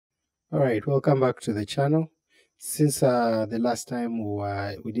Alright, welcome back to the channel. Since the last time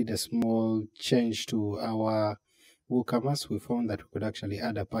we did a small change to our WooCommerce, we found that we could actually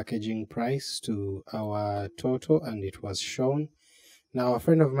add a packaging price to our total, and it was shown. Now a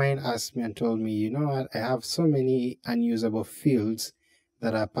friend of mine asked me and told me, you know what, I have so many unusable fields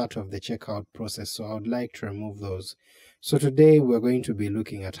that are part of the checkout process, so I would like to remove those. So today we're going to be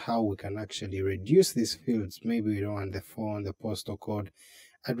looking at how we can actually reduce these fields. Maybe we don't want the phone, the postal code.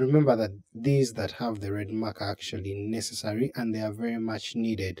 And remember that these that have the red mark are actually necessary, and they are very much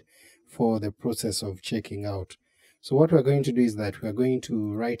needed for the process of checking out. So what we're going to do is that we're going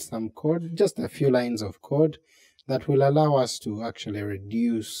to write some code, just a few lines of code, that will allow us to actually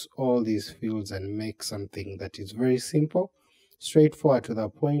reduce all these fields and make something that is very simple, straightforward to the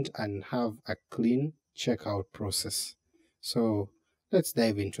point, and have a clean checkout process. So let's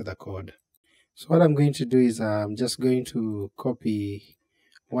dive into the code. So what I'm going to do is I'm just going to copy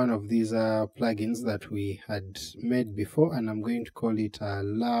one of these plugins that we had made before, and I'm going to call it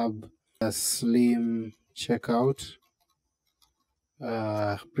lab slim checkout,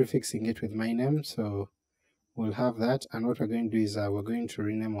 prefixing it with my name. So we'll have that, and what we're going to do is we're going to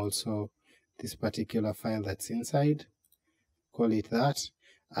rename also this particular file that's inside, call it that.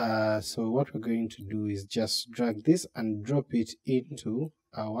 So what we're going to do is just drag this and drop it into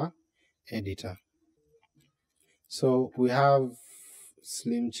our editor. So we have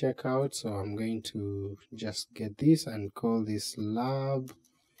slim checkout, so I'm going to just get this and call this lab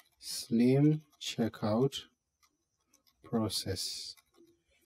slim checkout process.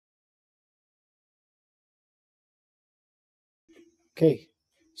 Okay,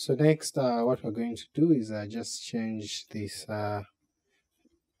 so next what we're going to do is just change this and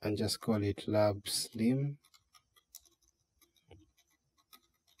just call it lab slim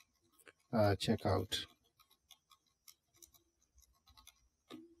checkout,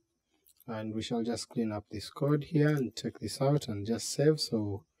 and we shall just clean up this code here and take this out and just save.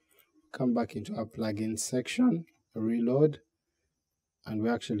 So come back into our plugin section, reload, and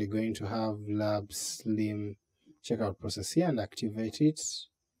we're actually going to have lab slim checkout process here and activate it.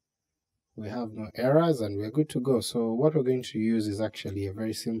 We have no errors and we're good to go. So what we're going to use is actually a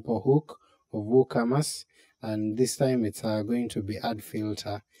very simple hook of WooCommerce, and this time it's going to be add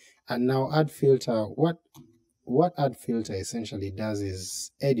filter. And now add filter, what add filter essentially does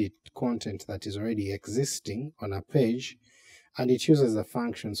is edit content that is already existing on a page, and it uses a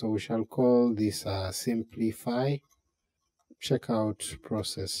function. So we shall call this simplify checkout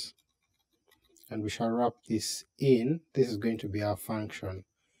process, and we shall wrap this in. This is going to be our function.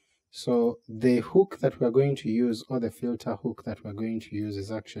 So the hook that we're going to use, or the filter hook that we're going to use,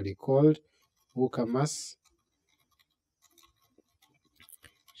 is actually called WooCommerce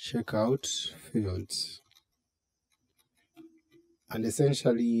checkout fields. And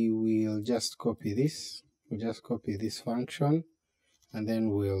essentially we'll just copy this, function, and then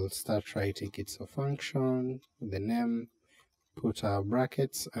we'll start writing it. So function, the name, put our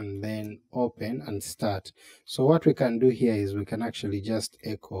brackets, and then open and start. So what we can do here is we can actually just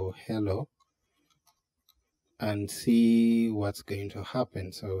echo hello and see what's going to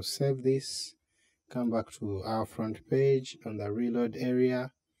happen. So save this, come back to our front page on the reload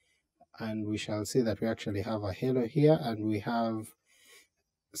area, and we shall see that we actually have a hello here, and we have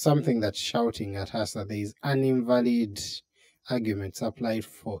something that's shouting at us that there is an invalid arguments applied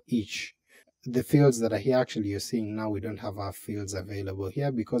for each. The fields that are here, actually you're seeing now we don't have our fields available here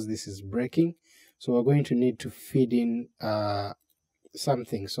because this is breaking. So we're going to need to feed in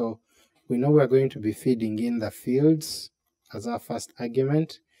something. So we know we're going to be feeding in the fields as our first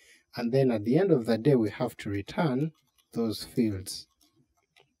argument, and then at the end of the day we have to return those fields.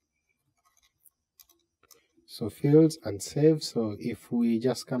 So fields and save. So if we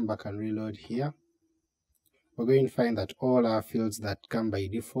just come back and reload here, we're going to find that all our fields that come by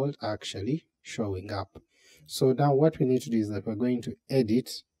default are actually showing up. So now what we need to do is that we're going to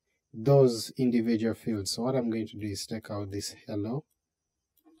edit those individual fields. So what I'm going to do is take out this hello,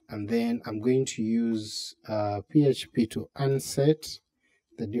 and then I'm going to use PHP to unset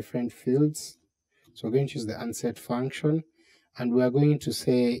the different fields. So we're going to use the unset function, and we are going to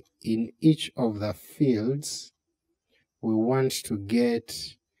say in each of the fields we want to get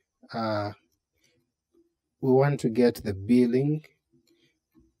the billing,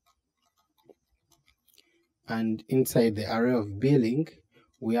 and inside the array of billing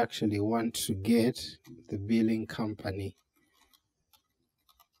we actually want to get the billing company,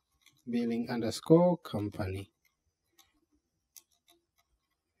 billing underscore company,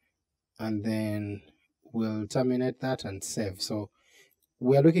 and then we'll terminate that and save. So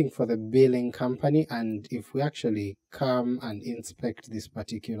we are looking for the billing company, and if we actually come and inspect this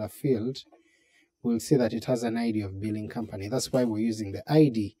particular field, we'll see that it has an ID of billing company. That's why we're using the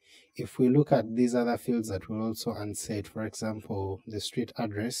ID. If we look at these other fields that will also unset, for example, the street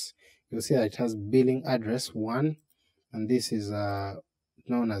address, you'll see that it has billing address 1, and this is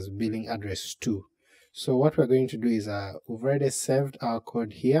known as billing address 2. So what we're going to do is we've already saved our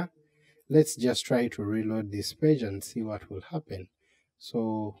code here. Let's just try to reload this page and see what will happen.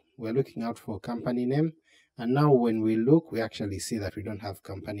 So we're looking out for company name, and now when we look, we actually see that we don't have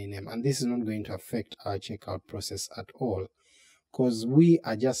company name, and this is not going to affect our checkout process at all, because we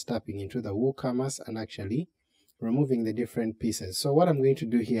are just tapping into the WooCommerce and actually removing the different pieces. So what I'm going to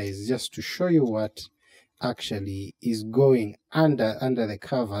do here is just to show you what actually is going under the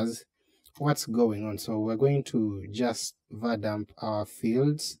covers, what's going on. So we're going to just var-dump our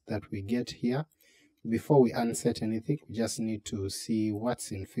fields that we get here. Before we unset anything, we just need to see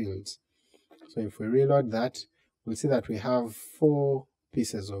what's in fields. So if we reload that, we'll see that we have 4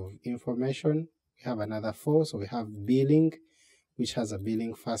 pieces of information. We have another 4, so we have billing, which has a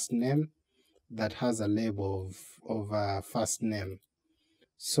billing first name that has a label of first name.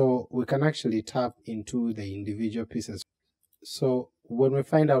 So we can actually tap into the individual pieces. So when we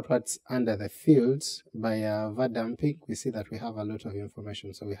find out what's under the fields by var-dumping, we see that we have a lot of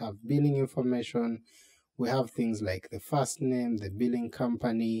information. So we have billing information, we have things like the first name, the billing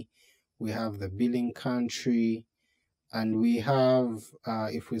company, we have the billing country, and we have,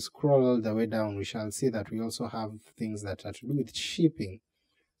 if we scroll all the way down, we shall see that we also have things that are to do with shipping.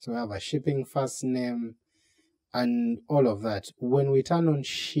 So we have a shipping first name, and all of that. When we turn on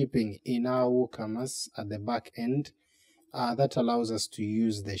shipping in our WooCommerce at the back end, that allows us to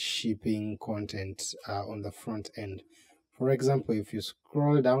use the shipping content on the front end. For example, if you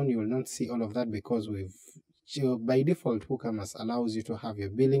scroll down, you will not see all of that because by default, WooCommerce allows you to have your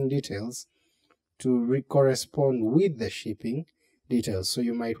billing details to correspond with the shipping details. So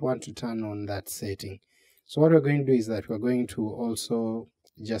you might want to turn on that setting. So what we're going to do is that we're going to also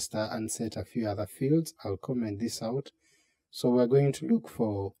just unset a few other fields. I'll comment this out. So we're going to look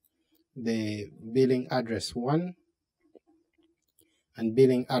for the billing address 1 and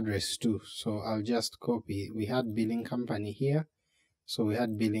billing address 2. So I'll just copy, we had billing company here, so we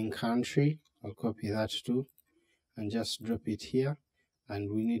had billing country, I'll copy that too and just drop it here,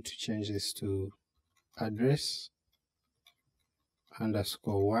 and we need to change this to address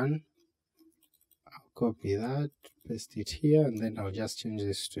 _1. I'll copy that, paste it here, and then I'll just change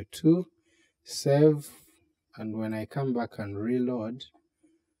this to 2, save, and when I come back and reload,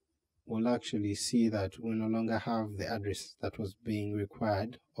 we'll actually see that we no longer have the address that was being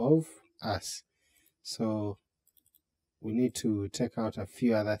required of us. So we need to take out a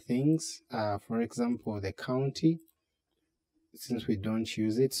few other things, for example the county, since we don't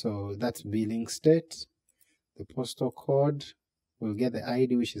use it, so that's billing state. The postal code, we'll get the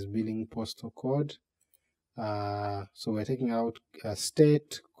ID, which is billing postal code. So we're taking out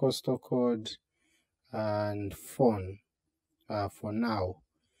state, postal code, and phone for now.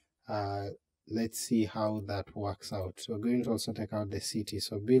 Let's see how that works out. So we're going to also take out the city,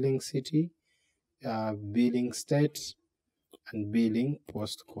 so billing city, billing state, and billing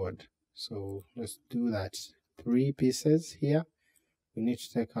postcode. So let's do that. 3 pieces here. We need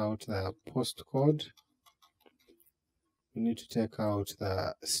to take out the postcode, we need to take out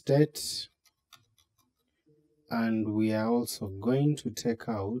the state, and we are also going to take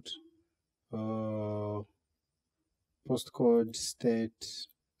out postcode, state,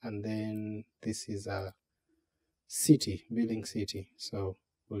 and then this is a city, billing city, so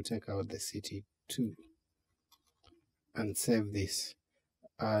we'll take out the city too and save this.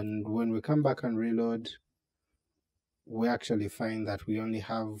 And when we come back and reload, we actually find that we only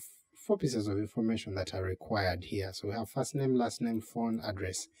have 4 pieces of information that are required here. So we have first name, last name, phone,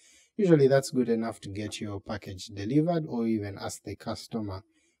 address. Usually that's good enough to get your package delivered, or even ask the customer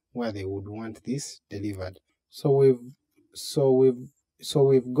where they would want this delivered. So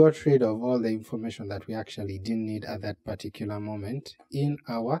we've got rid of all the information that we actually didn't need at that particular moment in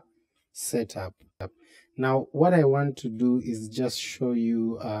our setup. Now what I want to do is just show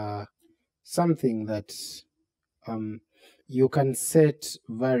you something that you can set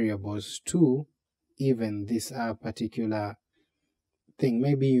variables to even this particular thing.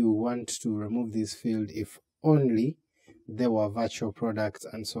 Maybe you want to remove this field if only there were virtual products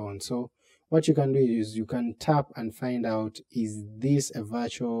and so on. So what you can do is you can tap and find out, is this a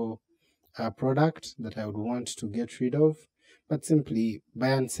virtual product that I would want to get rid of? But simply by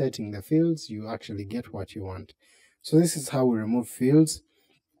unsetting the fields, you actually get what you want. So this is how we remove fields.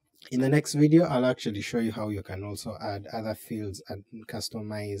 In the next video, I'll actually show you how you can also add other fields and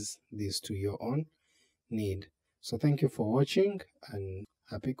customize these to your own need. So thank you for watching and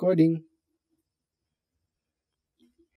happy coding.